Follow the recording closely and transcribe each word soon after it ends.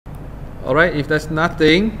Alright, if there's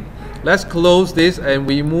nothing, let's close this and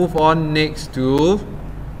we move on next to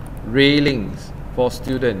railings for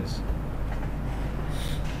students.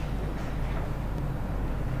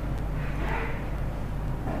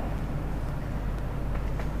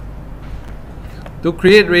 To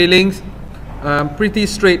create railings, pretty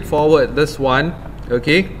straightforward, this one.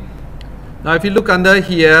 Okay, now if you look under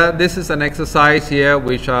here, this is an exercise here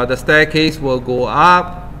which the staircase will go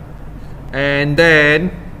up, and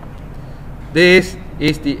then this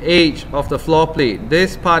is the edge of the floor plate.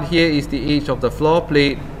 This part here is the edge of the floor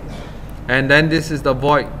plate, and then this is the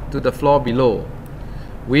void to the floor below.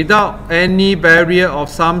 Without any barrier of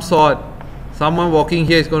some sort, someone walking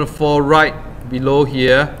here is going to fall right below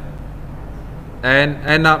here and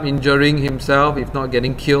end up injuring himself, if not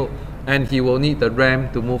getting killed, and he will need the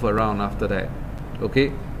ramp to move around after that.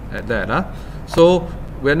 Okay, at that. So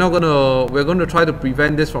we're going to try to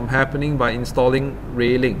prevent this from happening by installing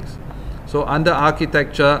railings. So under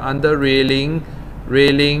architecture, under railing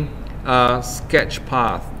sketch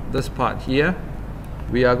path, this part here,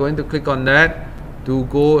 we are going to click on that to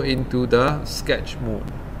go into the sketch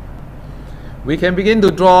mode. We can begin to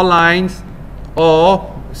draw lines,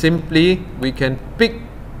 or simply we can pick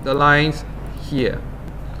the lines here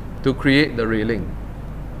to create the railing,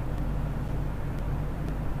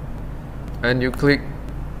 and you click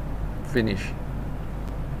finish.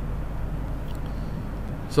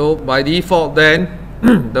 So by default then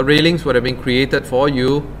the railings would have been created for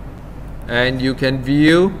you, and you can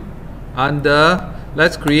view under,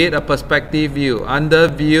 let's create a perspective view, under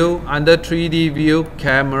view, under 3D view,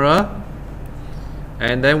 camera,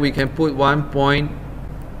 and then we can put one point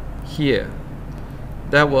here.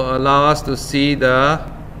 That will allow us to see the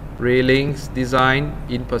railings design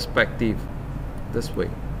in perspective this way.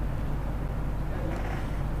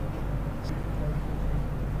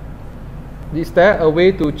 Is there a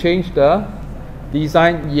way to change the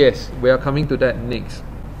design? Yes, we are coming to that next.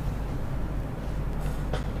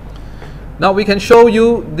 Now we can show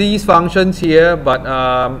you these functions here, but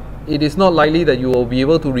it is not likely that you will be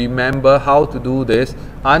able to remember how to do this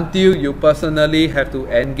until you personally have to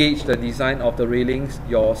engage the design of the railings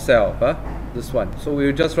yourself. This one. So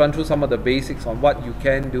we'll just run through some of the basics on what you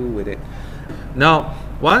can do with it. Now,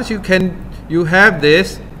 once you have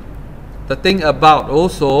this, the thing about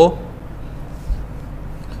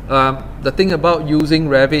the thing about using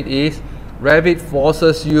Revit is Revit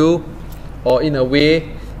forces you, or in a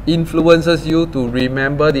way influences you, to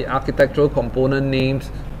remember the architectural component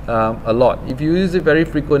names a lot. If you use it very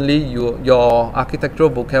frequently, your architectural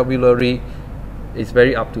vocabulary is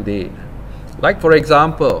very up to date. Like for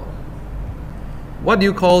example, what do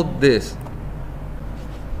you call this?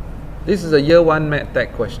 This is a year 1 Med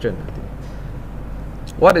Tech question.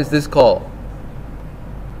 What is this called?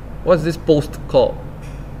 What's this post called?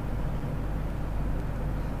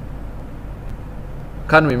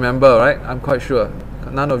 Can't remember, right? I'm quite sure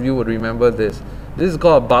none of you would remember this. This is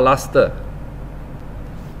called a baluster.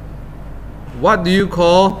 What do you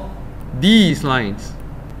call these lines?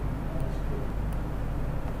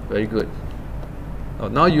 Very good. Oh,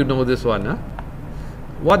 now you know this one, huh?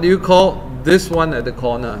 What do you call this one at the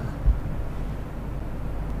corner?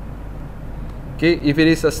 Okay, if it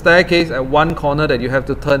is a staircase at one corner that you have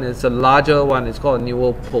to turn, it's a larger one, it's called a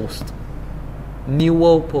newel post.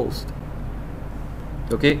 Newel post.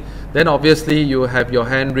 Okay, then obviously you have your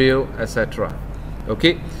handrail, etc.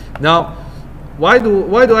 Okay, now why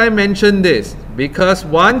do I mention this? Because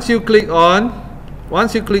once you click on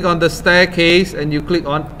the staircase and you click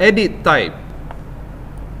on edit type,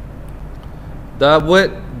 the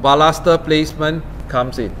word baluster placement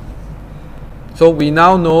comes in. So we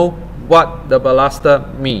now know what the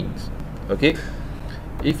baluster means. Okay,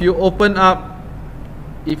 if you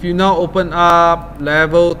now open up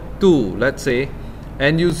level 2, let's say,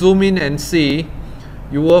 and you zoom in and see,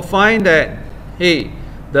 you will find that, hey,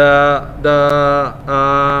 the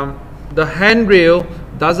handrail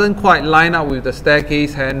doesn't quite line up with the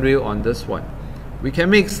staircase handrail on this one. We can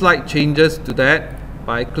make slight changes to that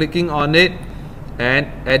by clicking on it and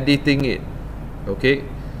editing it. Okay,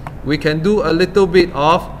 we can do a little bit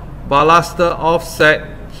of baluster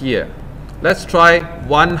offset here. Let's try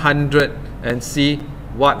 100 and see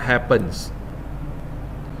what happens.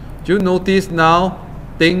 Do you notice now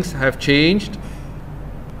things have changed?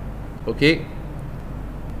 Okay,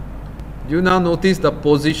 you now notice the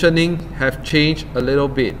positioning have changed a little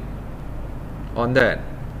bit on that.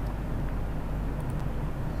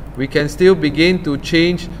 We can still begin to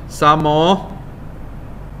change some more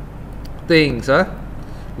things.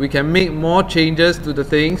 We can make more changes to the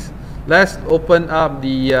things. Let's open up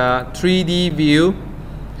the 3D view,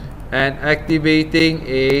 and activating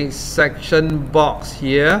a section box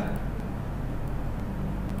here.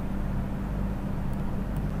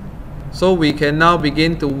 So we can now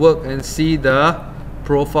begin to work and see the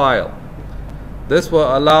profile. This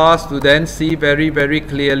will allow us to then see very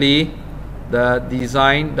clearly the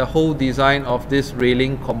design, the whole design of this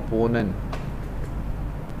railing component.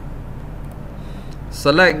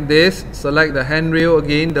 Select this, select the handrail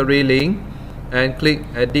again, the railing, and click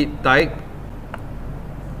Edit Type.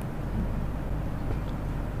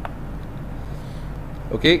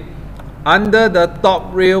 Okay, under the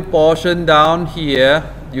top rail portion down here,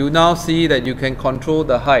 you now see that you can control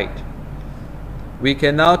the height. We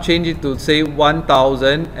can now change it to say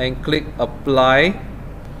 1000 and click Apply.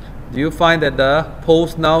 Do you find that the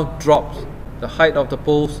post now drops? The height of the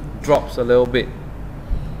post drops a little bit.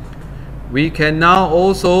 We can now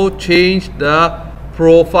also change the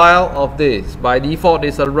profile of this. By default,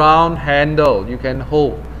 it's a round handle you can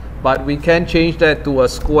hold, but we can change that to a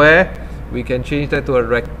square. We can change that to a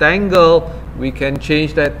rectangle. We can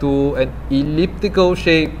change that to an elliptical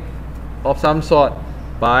shape of some sort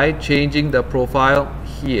by changing the profile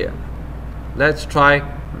here. Let's try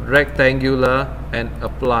rectangular and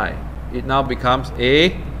apply. It now becomes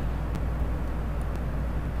a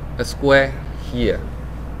square here.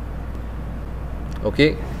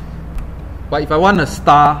 Okay, but if I want a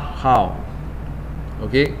star, how?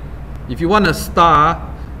 Okay, if you want a star,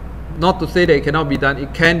 not to say that it cannot be done,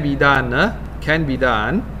 it can be done, can be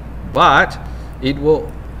done, but it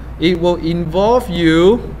will involve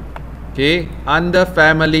you, okay, under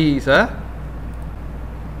families,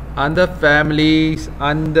 under families,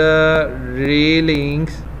 under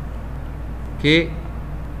railings, okay,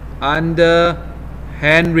 under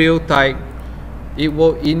handrail type, it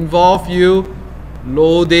will involve you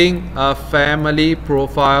loading a family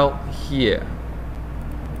profile here.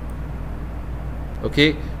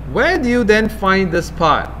 Okay, where do you then find this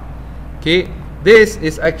part? Okay, this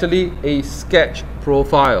is actually a sketch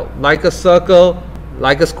profile, like a circle,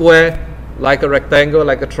 like a square, like a rectangle,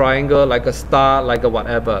 like a triangle, like a star, like a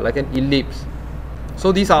whatever, like an ellipse.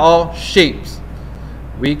 So these are all shapes.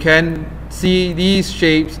 We can see these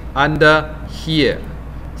shapes under here.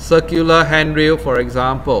 Circular handrail, for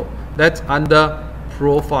example, that's under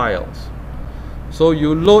profiles. So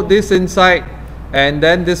you load this inside, and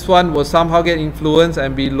then this one will somehow get influenced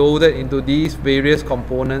and be loaded into these various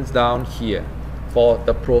components down here for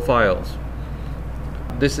the profiles.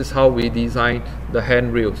 This is how we design the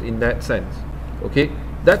handrails in that sense. Okay,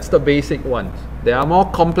 that's the basic ones. There are more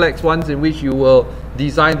complex ones in which you will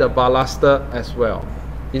design the baluster as well.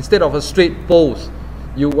 Instead of a straight post,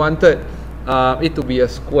 you wanted it to be a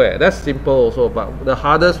square. That's simple also, but the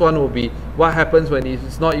hardest one will be what happens when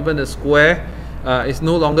it's not even a square. It's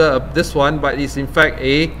no longer this one, but it's in fact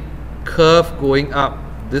a curve going up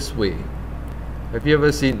this way. Have you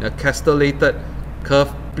ever seen a castellated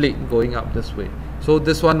curved plate going up this way? So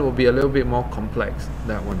this one will be a little bit more complex,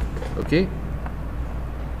 that one. Okay,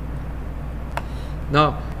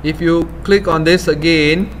 now if you click on this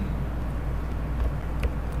again,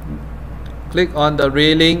 click on the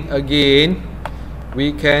railing again,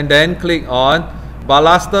 we can then click on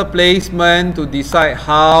baluster placement to decide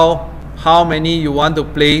how many you want to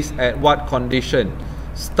place at what condition.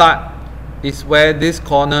 Start is where this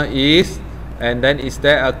corner is, and then is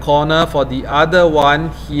there a corner for the other one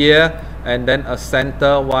here, and then a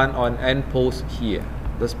center one on end post here,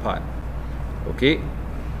 this part. Okay,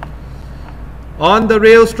 on the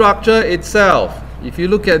rail structure itself, if you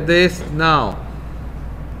look at this now,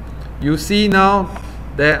 you see now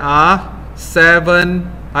there are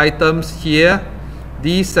 7 items here.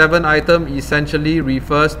 These 7 items essentially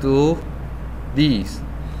refers to these,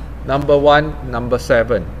 number 1, number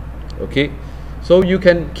 7. Okay, so you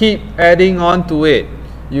can keep adding on to it.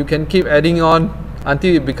 You can keep adding on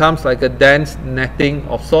until it becomes like a dense netting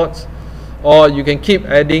of sorts, or you can keep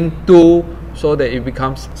adding 2 so that it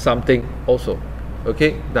becomes something also.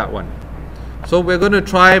 Okay, that one. So we're going to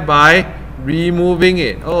try by removing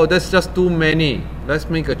it. Oh, that's just too many. Let's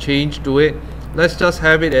make a change to it. Let's just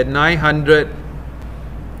have it at 900,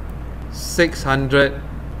 600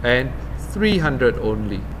 and 300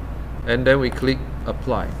 only, and then we click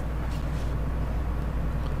apply.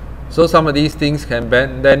 So some of these things can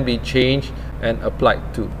then be changed and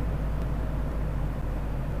applied to.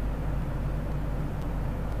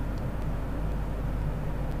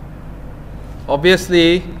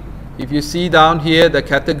 Obviously, if you see down here the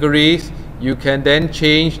categories, you can then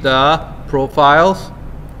change the profiles,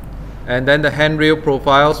 and then the handrail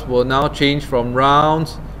profiles will now change from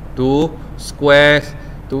rounds to squares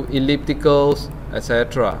to ellipticals,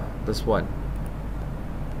 etc. This one.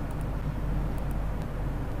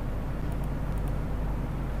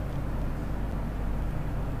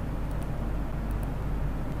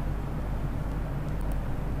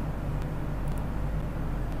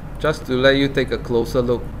 just to let you take a closer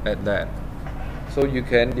look at that. So you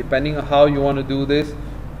can, depending on how you want to do this,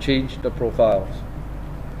 change the profiles.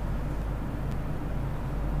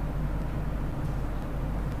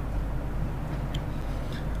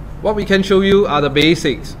 What we can show you are the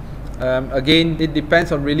basics. Again, it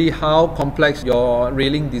depends on really how complex your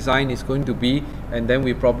railing design is going to be, and then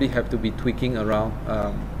we probably have to be tweaking around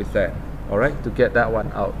with that, alright, to get that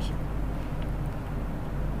one out.